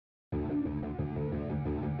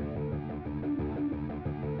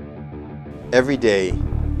Every day,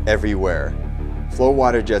 everywhere, Flow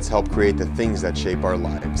water jets help create the things that shape our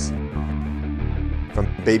lives.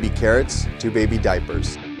 From baby carrots to baby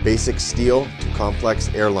diapers, basic steel to complex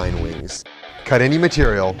airline wings. Cut any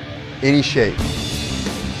material, any shape,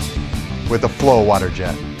 with a Flow water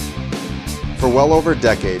jet. For well over a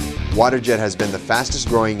decade, Waterjet has been the fastest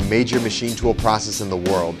growing major machine tool process in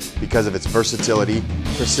the world because of its versatility,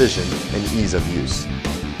 precision, and ease of use.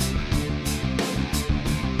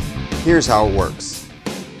 Here's how it works.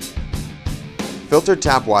 Filtered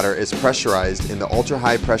tap water is pressurized in the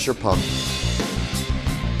ultra-high pressure pump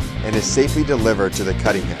and is safely delivered to the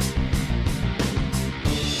cutting head.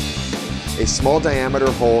 A small diameter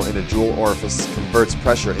hole in a jewel orifice converts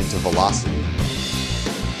pressure into velocity.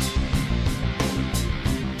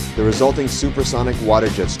 The resulting supersonic water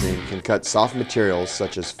jet stream can cut soft materials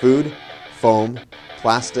such as food, foam,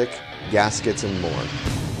 plastic, gaskets, and more.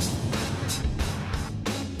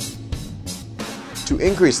 To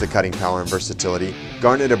increase the cutting power and versatility,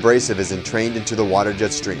 garnet abrasive is entrained into the water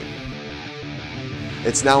jet stream.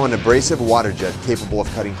 It's now an abrasive water jet capable of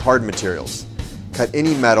cutting hard materials. Cut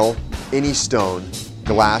any metal, any stone,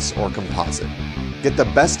 glass, or composite. Get the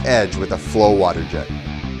best edge with a Flow water jet.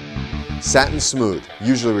 Satin smooth,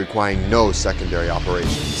 usually requiring no secondary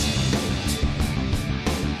operations.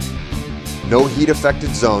 No heat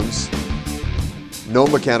affected zones, no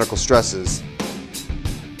mechanical stresses.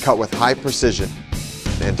 Cut with high precision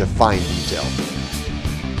and to fine detail.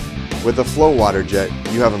 With the Flow water jet,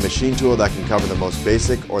 you have a machine tool that can cover the most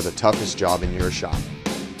basic or the toughest job in your shop.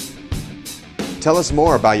 Tell us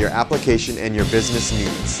more about your application and your business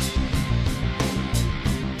needs.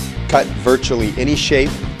 Cut virtually any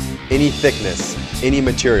shape, any thickness, any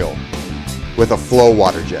material with a Flow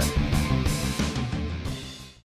water jet.